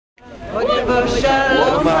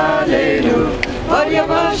shalom aleinu, od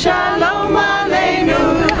yavo shalom aleinu,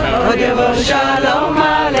 od yavo shalom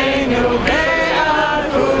aleinu, ve'al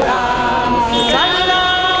kulam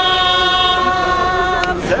salam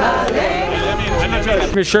aleinu.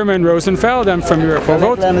 I'm Sherman Rosenfeld. I'm from Europe,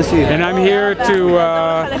 and I'm here to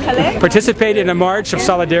participate in a march of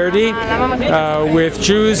solidarity with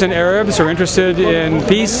Jews and Arabs who are interested in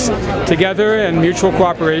peace together and mutual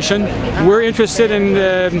cooperation. We're interested in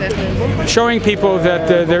showing people that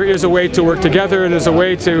there is a way to work together and there's a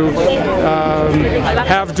way to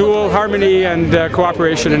have dual harmony and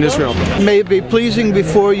cooperation in Israel. May it be pleasing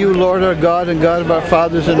before you, Lord our God and God of our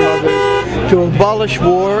fathers and mothers, to abolish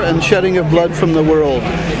war and shedding of blood from the world,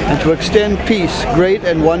 and to extend peace great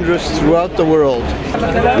and wondrous throughout the world.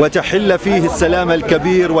 وتحل فيه السلام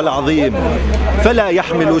الكبير والعظيم، فلا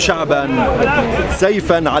يحمل شعبا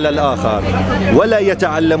سيفا على الآخر ولا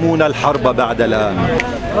يتعلمون الحرب بعد الآن.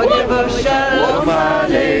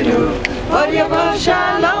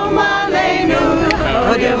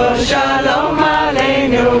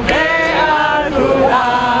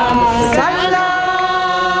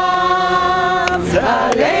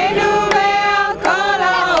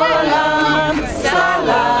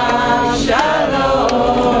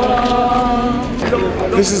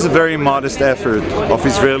 This is a very modest effort of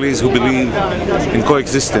Israelis who believe in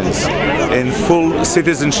coexistence, in full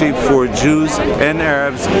citizenship for Jews and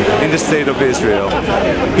Arabs in the state of Israel.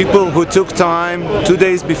 People who took time 2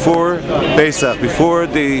 days before Pesach, before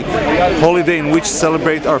the holiday in which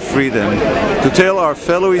celebrate our freedom, to tell our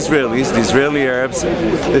fellow Israelis, the Israeli Arabs,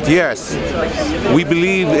 that yes, we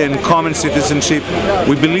believe in common citizenship,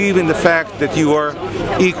 we believe in the fact that you are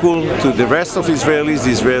equal to the rest of Israelis,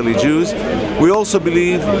 the Israeli Jews. We also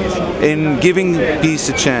believe in giving peace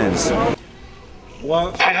a chance.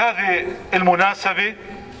 وفي هذه المناسبة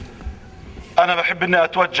أنا بحب إني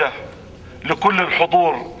أتوجه لكل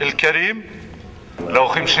الحضور الكريم,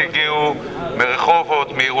 לאורחים שהגיעו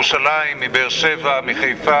מרחובות, מירושלים, מבאר שבע,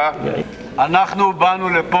 מחיפה. אנחנו באנו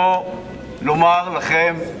לפה לומר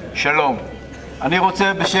לכם שלום. אני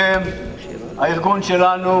רוצה בשם הארגון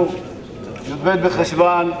שלנו, י"ב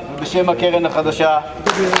בחשוון, ובשם הקרן החדשה,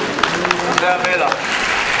 זה המלח.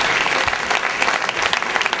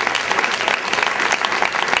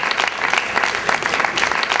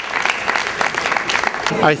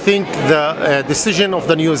 I think the decision of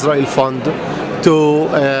the New Israel Fund to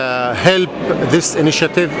help this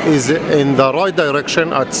initiative is in the right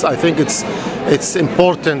direction. I think it's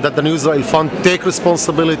important that the New Israel Fund take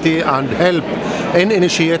responsibility and help in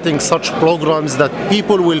initiating such programs that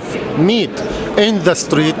people will meet in the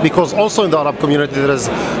street, because also in the Arab community there is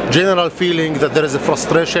general feeling that there is a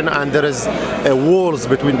frustration and there is wars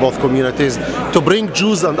between both communities. To bring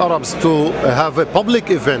Jews and Arabs to have a public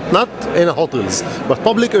event, not in hotels, but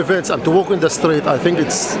public events, and to walk in the street, I think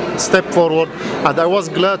it's a step forward, and I was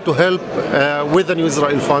glad to help with the New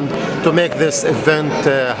Israel Fund to make this event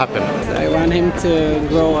happen. I want him to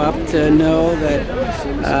grow up to know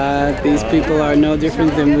that these people are no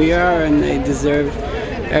different than we are, and they deserve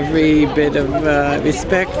every bit of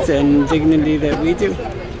respect and dignity that we do.